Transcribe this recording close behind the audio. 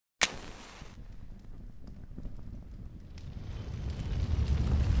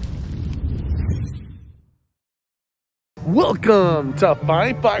Welcome to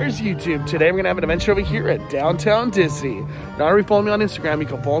Five Fires YouTube. Today we're going to have an adventure over here at downtown Disney. Now, already follow me on Instagram. You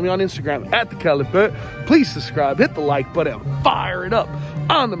can follow me on Instagram at The Caliber. Please subscribe, hit the like button, fire it up.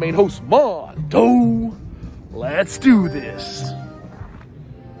 I'm the main host, Mondo. Let's do this.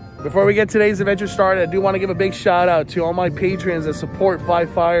 Before we get today's adventure started, I do want to give a big shout out to all my patrons that support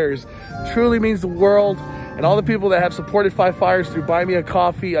Five Fires. Truly means the world. And all the people that have supported Five Fires through Buy Me a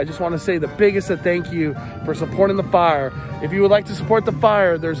Coffee, I just want to say the biggest of thank you for supporting the fire. If you would like to support the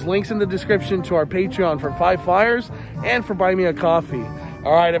fire, there's links in the description to our Patreon for Five Fires and for Buy Me a Coffee.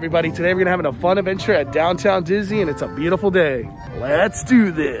 All right, everybody, today we're going to have a fun adventure at downtown Disney, and it's a beautiful day. Let's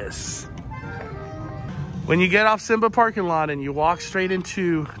do this. When you get off Simba parking lot and you walk straight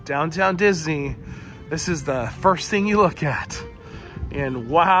into downtown Disney, this is the first thing you look at. And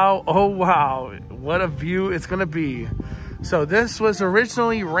wow, oh wow, what a view it's gonna be. So this was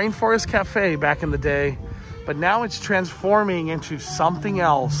originally Rainforest Cafe back in the day, but now it's transforming into something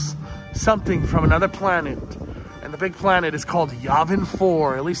else, something from another planet. And the big planet is called Yavin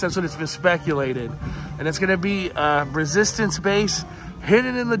 4, at least that's what it's been speculated. And it's gonna be a resistance base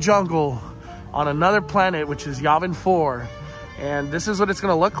hidden in the jungle on another planet, which is Yavin 4. And this is what it's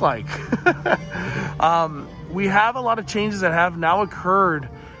gonna look like. We have a lot of changes that have now occurred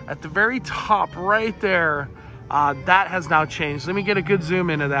at the very top right there. That has now changed. Let me get a good zoom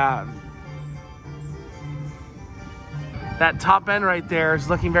into that. That top end right there is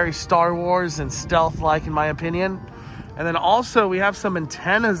looking very Star Wars and stealth-like in my opinion. And then also we have some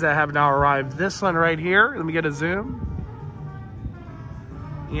antennas that have now arrived. This one right here, let me get a zoom.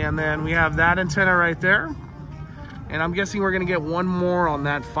 And then we have that antenna right there. And I'm guessing we're gonna get one more on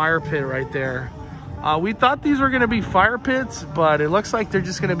that fire pit right there. We thought these were gonna be fire pits, but it looks like they're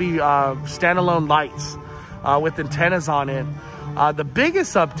just gonna be standalone lights with antennas on it. The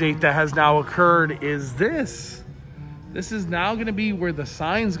biggest update that has now occurred is this. This is now gonna be where the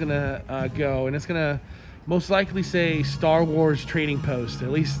sign's gonna go, and it's gonna most likely say Star Wars Trading Post. At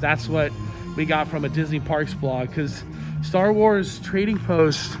least that's what we got from a Disney Parks blog, because Star Wars Trading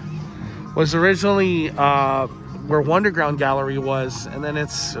Post was originally where Wonderground Gallery was, and then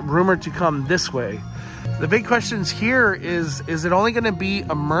it's rumored to come this way. The big questions here is it only going to be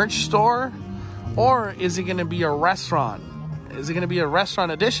a merch store, or is it going to be a restaurant? Is it going to be a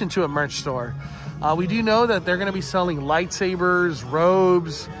restaurant addition to a merch store? We do know that they're going to be selling lightsabers,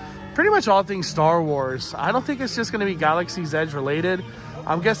 robes, pretty much all things Star Wars. I don't think it's just going to be Galaxy's Edge related.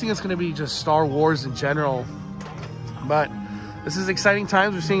 I'm guessing it's going to be just Star Wars in general. But this is exciting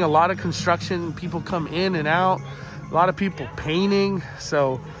times. We're seeing a lot of construction, people come in and out, a lot of people painting.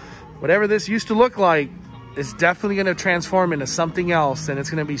 So whatever this used to look like, it's definitely going to transform into something else, and it's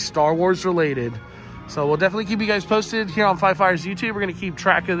going to be Star Wars related. So we'll definitely keep you guys posted here on Five Fires YouTube. We're going to keep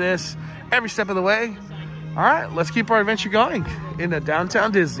track of this every step of the way. All right, let's keep our adventure going into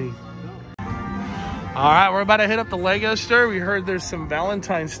downtown Disney. All right, we're about to hit up the Lego store. We heard there's some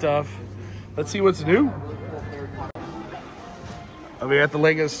Valentine's stuff. Let's see what's new. We got the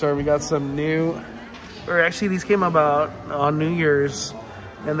Lego store. We got some new, or actually these came about on New Year's,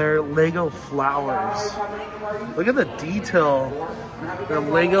 and they're Lego flowers. Look at the detail. They're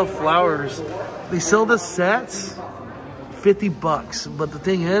Lego flowers. They sell the sets, 50 bucks. But the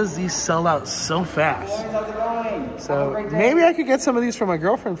thing is, these sell out so fast. So maybe I could get some of these for my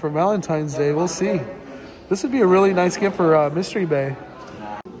girlfriend for Valentine's Day. We'll see. This would be a really nice gift for Mystery Bay.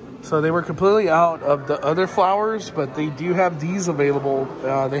 So they were completely out of the other flowers, but they do have these available.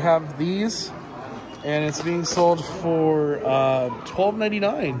 They have these, and it's being sold for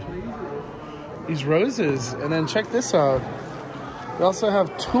 $12.99. These roses. And then check this out. They also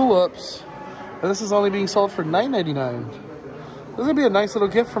have tulips, and this is only being sold for $9.99. This would be a nice little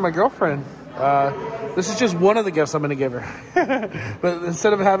gift for my girlfriend. This is just one of the gifts I'm going to give her. But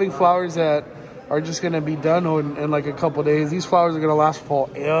instead of having flowers that are just going to be done in like a couple days, these flowers are going to last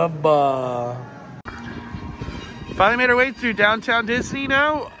forever. Finally made our way through downtown Disney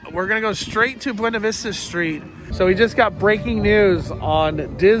now. We're going to go straight to Buena Vista Street. So we just got breaking news on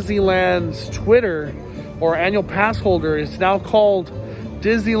Disneyland's Twitter, or annual pass holder. It's now called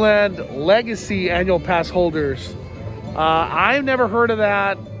Disneyland Legacy Annual Pass Holders. I've never heard of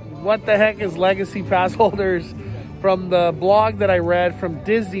that. What the heck is Legacy Pass Holders? From the blog that I read from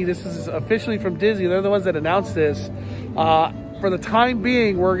Disney, this is officially from Disney. They're the ones that announced this. For the time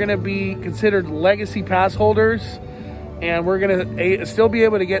being, we're going to be considered Legacy Pass holders, and we're going to still be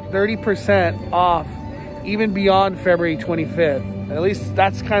able to get 30% off even beyond February 25th. At least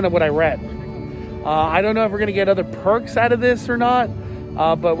that's kind of what I read. I don't know if we're going to get other perks out of this or not,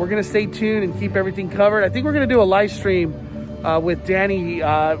 but we're going to stay tuned and keep everything covered. I think we're going to do a live stream with Danny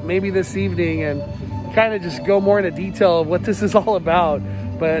maybe this evening, and kind of just go more into detail of what this is all about.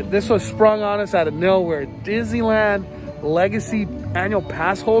 But this was sprung on us out of nowhere. Disneyland Legacy Annual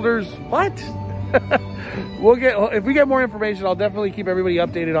Pass Holders. What? If we get more information, I'll definitely keep everybody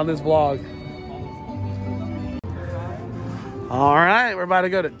updated on this vlog. All right, we're about to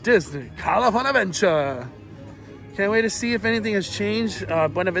go to Disney California Adventure. Can't wait to see if anything has changed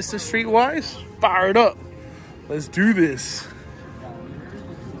Buena Vista Street wise. Fired up. Let's do this.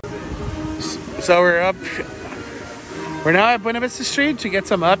 So we're now at Buena Vista Street to get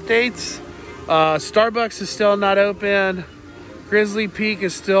some updates. Starbucks is still not open. Grizzly Peak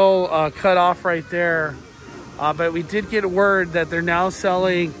is still cut off right there. But we did get word that they're now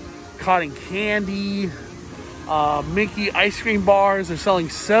selling cotton candy, Mickey ice cream bars. They're selling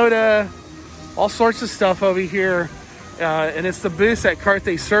soda, all sorts of stuff over here. And it's the booth at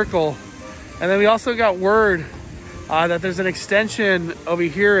Carthay Circle. And then we also got word that there's an extension over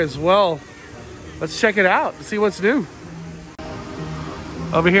here as well. Let's check it out and see what's new.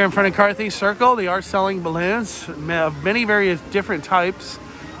 Over here in front of Carthay Circle, they are selling balloons, many various different types.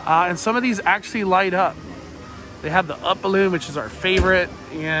 And some of these actually light up. They have the up balloon, which is our favorite.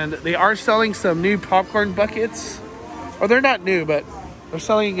 And they are selling some new popcorn buckets. Or they're not new, but they're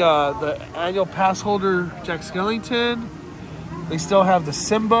selling the annual pass holder Jack Skellington. They still have the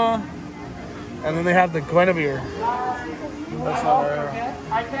Simba. And then they have the Guinevere. That's not right.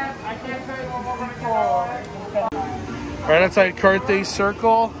 Right outside Carthay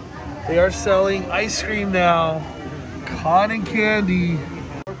Circle, they are selling ice cream now. Cotton candy.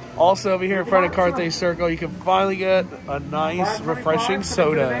 Also over here in front of Carthay Circle, you can finally get a nice, refreshing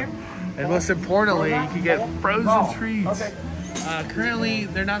soda. And most importantly, you can get frozen treats. Currently,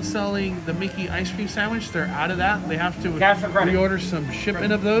 they're not selling the Mickey ice cream sandwich. They're out of that. They have to reorder some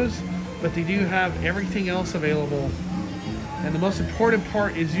shipment of those. But they do have everything else available. And the most important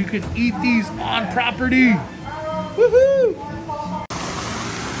part is you can eat these on property. Woohoo!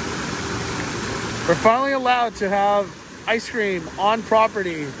 We're finally allowed to have ice cream on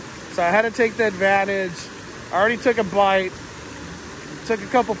property. So I had to take the advantage. I already took a bite, took a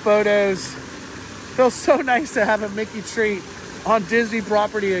couple photos. Feels so nice to have a Mickey treat on Disney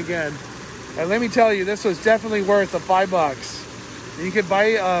property again. And let me tell you, this was definitely worth the $5. And you could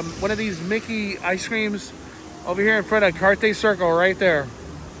buy one of these Mickey ice creams over here in front of Carthay Circle right there.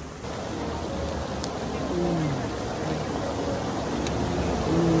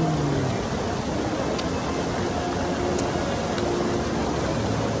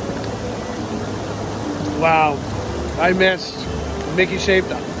 Wow, I missed Mickey shaped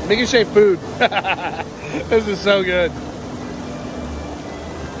food. This is so good.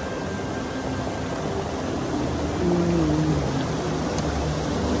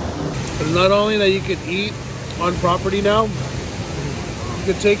 And not only that you could eat on property now, you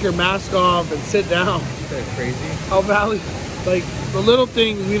could take your mask off and sit down. That's crazy. How valid, like the little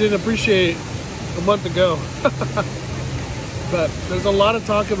things we didn't appreciate a month ago. But there's a lot to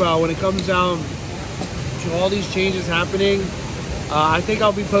talk about when it comes down to all these changes happening. I think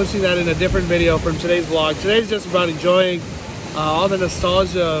I'll be posting that in a different video from today's vlog. Today's just about enjoying all the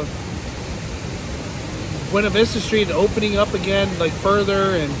nostalgia of Buena Vista Street opening up again, like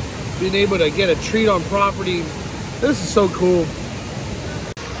further, and being able to get a treat on property. This is so cool.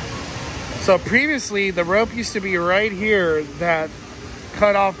 So previously, the rope used to be right here that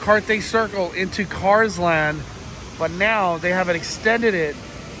cut off Carthay Circle into Cars Land, but now they have extended it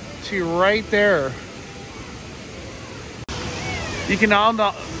to right there. You can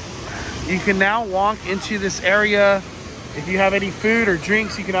now walk into this area. If you have any food or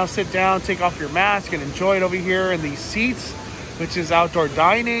drinks, you can now sit down, take off your mask, and enjoy it over here in these seats, which is outdoor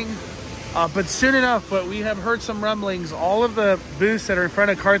dining. But soon enough, but we have heard some rumblings, all of the booths that are in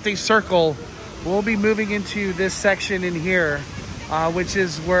front of Carthay Circle will be moving into this section in here, which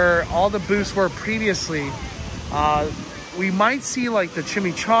is where all the booths were previously. We might see like the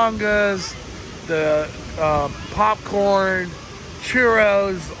chimichangas, the popcorn,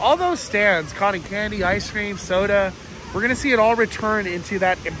 churros, all those stands, cotton candy, ice cream, soda. We're gonna see it all return into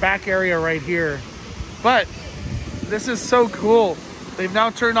that back area right here. But this is so cool. They've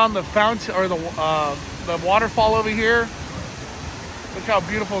now turned on the fountain, or the waterfall over here. Look how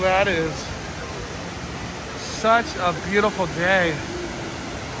beautiful that is. Such a beautiful day.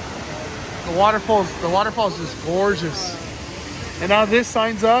 The waterfall is just gorgeous. And now this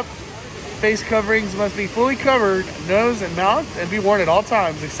signs up: face coverings must be fully covered, nose and mouth, and be worn at all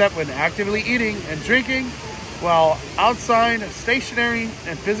times, except when actively eating and drinking, while outside, stationary,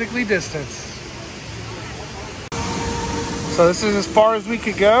 and physically distanced. So this is as far as we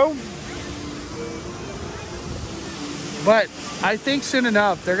could go. But I think soon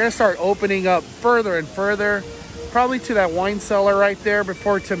enough, they're gonna start opening up further and further, probably to that wine cellar right there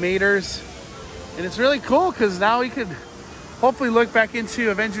before Tomatoes. And it's really cool because now we could hopefully look back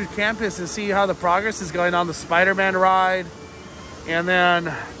into Avengers Campus and see how the progress is going on the Spider-Man ride. And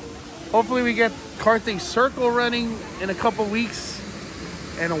then hopefully we get Carthay Circle running in a couple weeks.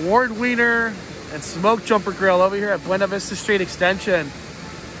 An award winner and smoke jumper grill over here at Buena Vista Street Extension.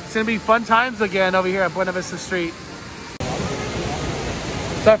 It's gonna be fun times again over here at Buena Vista Street.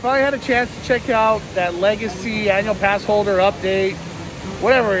 So I finally had a chance to check out that Legacy annual pass holder update,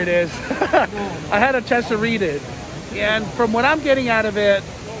 whatever it is. I had a chance to read it. And from what I'm getting out of it,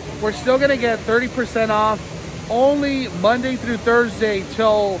 we're still gonna get 30% off only Monday through Thursday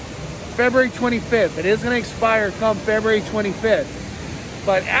till February 25th. It is gonna expire come February 25th.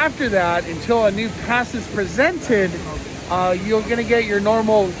 But after that, until a new pass is presented, you're gonna get your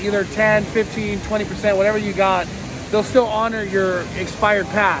normal either 10, 15, 20%, whatever you got. They'll still honor your expired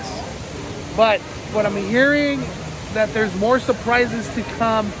pass. But what I'm hearing, that there's more surprises to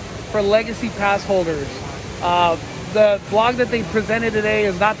come for Legacy pass holders. The blog that they presented today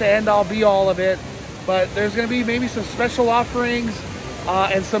is not the end-all be-all of it, but there's gonna be maybe some special offerings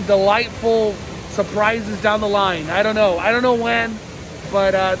and some delightful surprises down the line. I don't know when.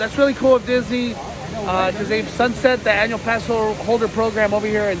 But that's really cool of Disney because they've sunset the annual pass holder program over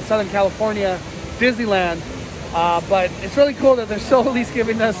here in Southern California, Disneyland. But it's really cool that they're still at least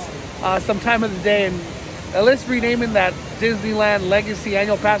giving us some time of the day and at least renaming that Disneyland Legacy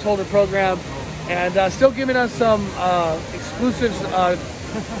annual pass holder program and still giving us some exclusive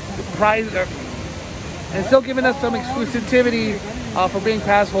prize and still giving us some exclusivity for being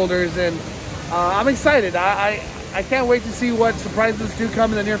pass holders. And I'm excited. I can't wait to see what surprises do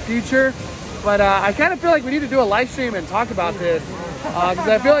come in the near future. But I kind of feel like we need to do a live stream and talk about this because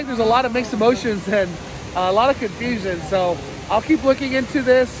I feel like there's a lot of mixed emotions and a lot of confusion. So I'll keep looking into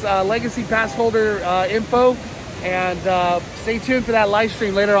this Legacy pass holder info and stay tuned for that live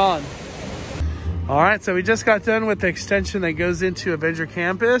stream later on. All right, so we just got done with the extension that goes into Avenger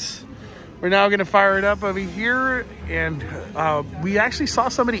Campus. We're now going to fire it up over here, and we actually saw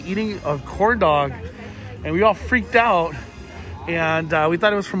somebody eating a corn dog. And we all freaked out, and we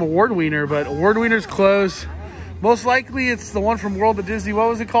thought it was from Award Wiener, but Award Wiener's closed. Most likely it's the one from World of Disney. What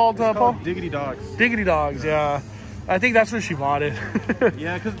was it called, Paul? Diggity Dogs. Diggity Dogs, yeah. I think that's where she bought it.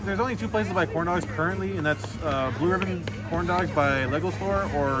 Yeah, because there's only two places to buy corn dogs currently, and that's Blue Ribbon Corn Dogs by Lego Store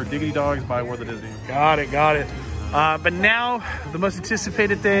or Diggity Dogs by World of Disney. Got it. But now, the most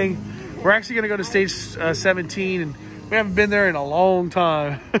anticipated thing, we're actually going to go to stage 17, and we haven't been there in a long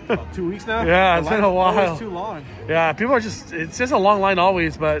time. About 2 weeks now? Yeah, it's been a while. Always too long. Yeah, people are it's just a long line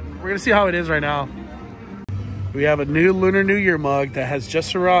always, but we're going to see how it is right now. We have a new Lunar New Year mug that has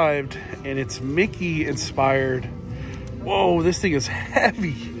just arrived, and it's Mickey inspired. Whoa, this thing is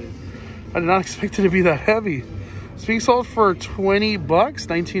heavy. I did not expect it to be that heavy. It's being sold for $20,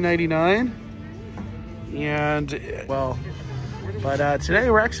 $19.99. And, well, but today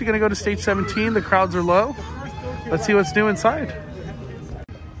we're actually going to go to stage 17. The crowds are low. Let's see what's new inside.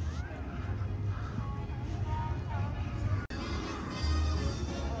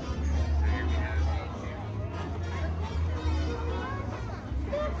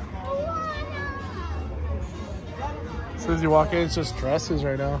 As soon as you walk in, it's just dresses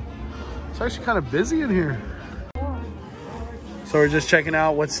right now. It's actually kind of busy in here. So we're just checking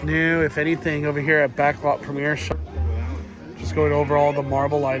out what's new, if anything, over here at Backlot Premiere Shop. Just going over all the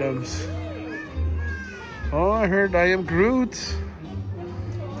Marvel items. Oh, I heard I am Groot.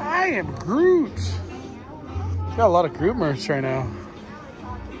 I am Groot. Got a lot of Groot merch right now.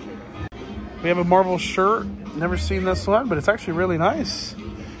 We have a Marvel shirt. Never seen this one, but it's actually really nice.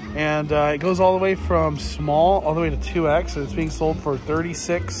 And it goes all the way from small all the way to 2X, and it's being sold for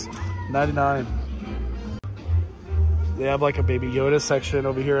 $36.99. They have like a Baby Yoda section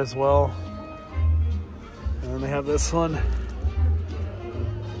over here as well. And then they have this one.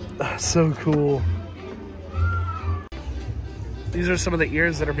 That's so cool. These are some of the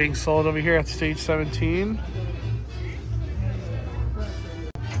ears that are being sold over here at stage 17.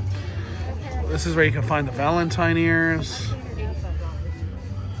 This is where you can find the Valentine ears.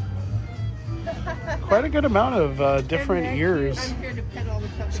 Quite a good amount of different ears.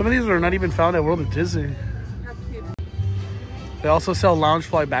 Some of these are not even found at World of Disney. They also sell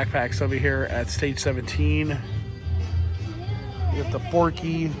Loungefly backpacks over here at stage 17. You got the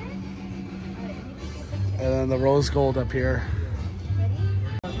Forky. And then the rose gold up here.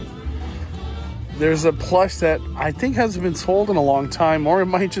 There's a plush that I think hasn't been sold in a long time, or it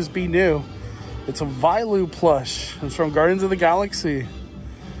might just be new. It's a Vilu plush. It's from Guardians of the Galaxy.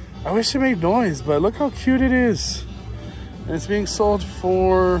 I wish it made noise, but look how cute it is. And it's being sold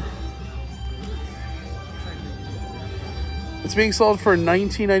for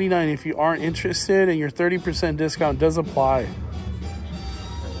 $19.99 if you aren't interested, and your 30% discount does apply.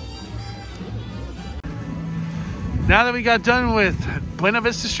 Now that we got done with Buena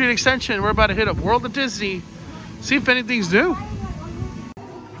Vista Street Extension, we're about to hit up World of Disney, see if anything's new.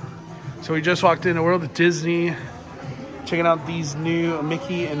 So we just walked into World of Disney, checking out these new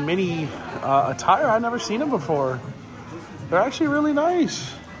Mickey and Minnie attire. I've never seen them before. They're actually really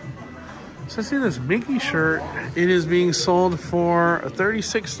nice. So I see this Mickey shirt. It is being sold for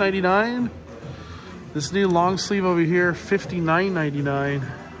 $36.99. This new long sleeve over here, $59.99.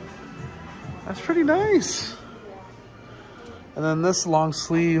 That's pretty nice. And then this long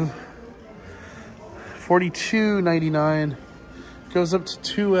sleeve, $42.99. Goes up to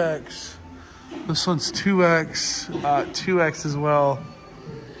 2X. This one's 2X, 2X as well.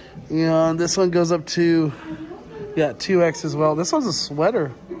 And this one goes up to, yeah, 2X as well. This one's a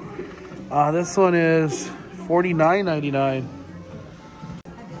sweater. This one is $49.99.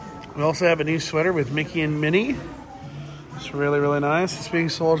 We also have a new sweater with Mickey and Minnie. It's really, really nice. It's being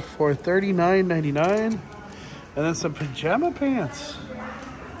sold for $39.99. And then some pajama pants.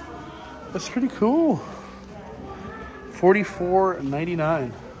 That's pretty cool.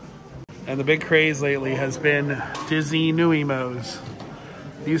 $44.99. And the big craze lately has been Disney new emos.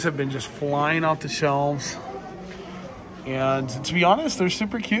 These have been just flying off the shelves. And to be honest, they're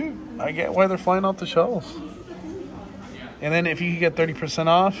super cute. I get why they're flying off the shelves. And then if you get 30%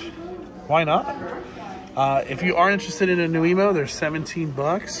 off, why not? If you are interested in a new emo, they're 17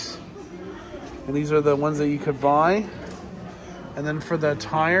 bucks. And these are the ones that you could buy. And then for the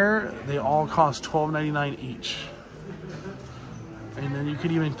attire, they all cost $12.99 each. And then you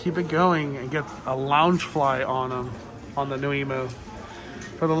could even keep it going and get a lounge fly on them, on the new emo.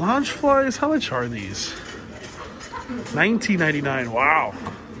 For the lounge flies, how much are these? $19.99, wow.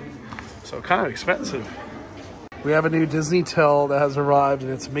 So kind of expensive. We have a new Disney tell that has arrived,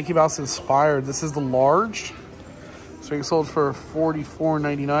 and it's Mickey Mouse inspired. This is the large. It's being sold for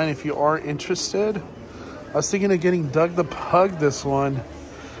 $44.99 if you are interested. I was thinking of getting Doug the Pug this one.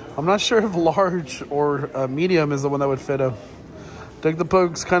 I'm not sure if large or medium is the one that would fit him. Doug the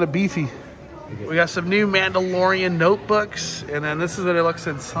Pug's kind of beefy. We got some new Mandalorian notebooks, and then this is what it looks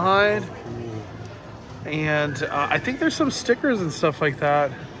inside. And I think there's some stickers and stuff like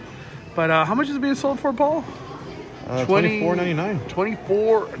that. But how much is it being sold for, Paul? $24.99.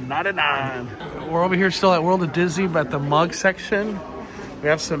 $24.99. We're over here still at World of Disney, but at the mug section. We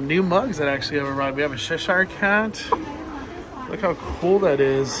have some new mugs that actually have arrived. We have a Cheshire Cat. Look how cool that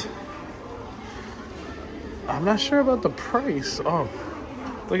is. I'm not sure about the price. Oh,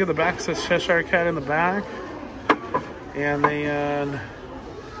 look at the back. It says Cheshire Cat in the back. And then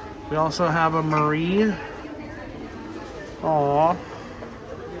we also have a Marie. Aww.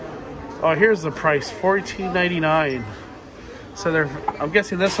 Oh, here's the price, $14.99. So I'm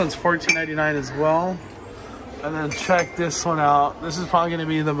guessing this one's $14.99 as well. And then check this one out. This is probably going to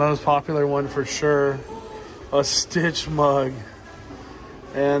be the most popular one for sure. A Stitch mug.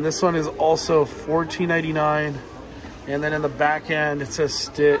 And this one is also $14.99. And then in the back end, it says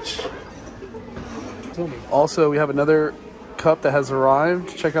Stitch. Also, we have another cup that has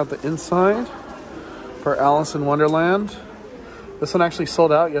arrived. Check out the inside for Alice in Wonderland. This one actually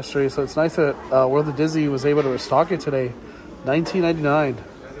sold out yesterday, so it's nice that World of Disney was able to restock it today. $19.99.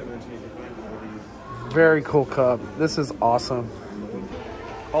 Very cool cup. This is awesome.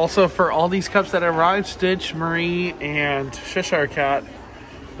 Also, for all these cups that arrived, Stitch, Marie, and Cheshire Cat,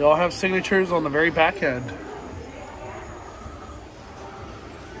 they all have signatures on the very back end.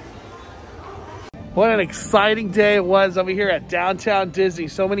 What an exciting day it was over here at Downtown Disney.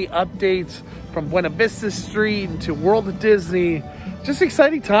 So many updates from Buena Vista Street to World of Disney. Just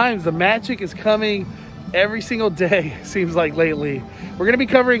exciting times. The magic is coming every single day, seems like lately. We're going to be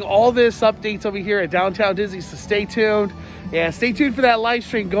covering all this updates over here at Downtown Disney, so stay tuned. And stay tuned for that live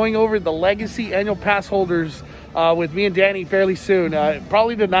stream going over the Legacy Annual Pass holders with me and Danny fairly soon,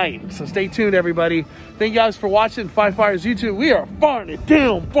 probably tonight. So stay tuned, everybody. Thank you guys for watching Five Fires YouTube. We are faring it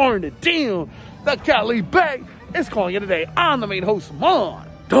down, faring it down. The Cali Bay is calling it a day. I'm the main host,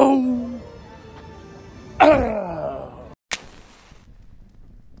 Mondo.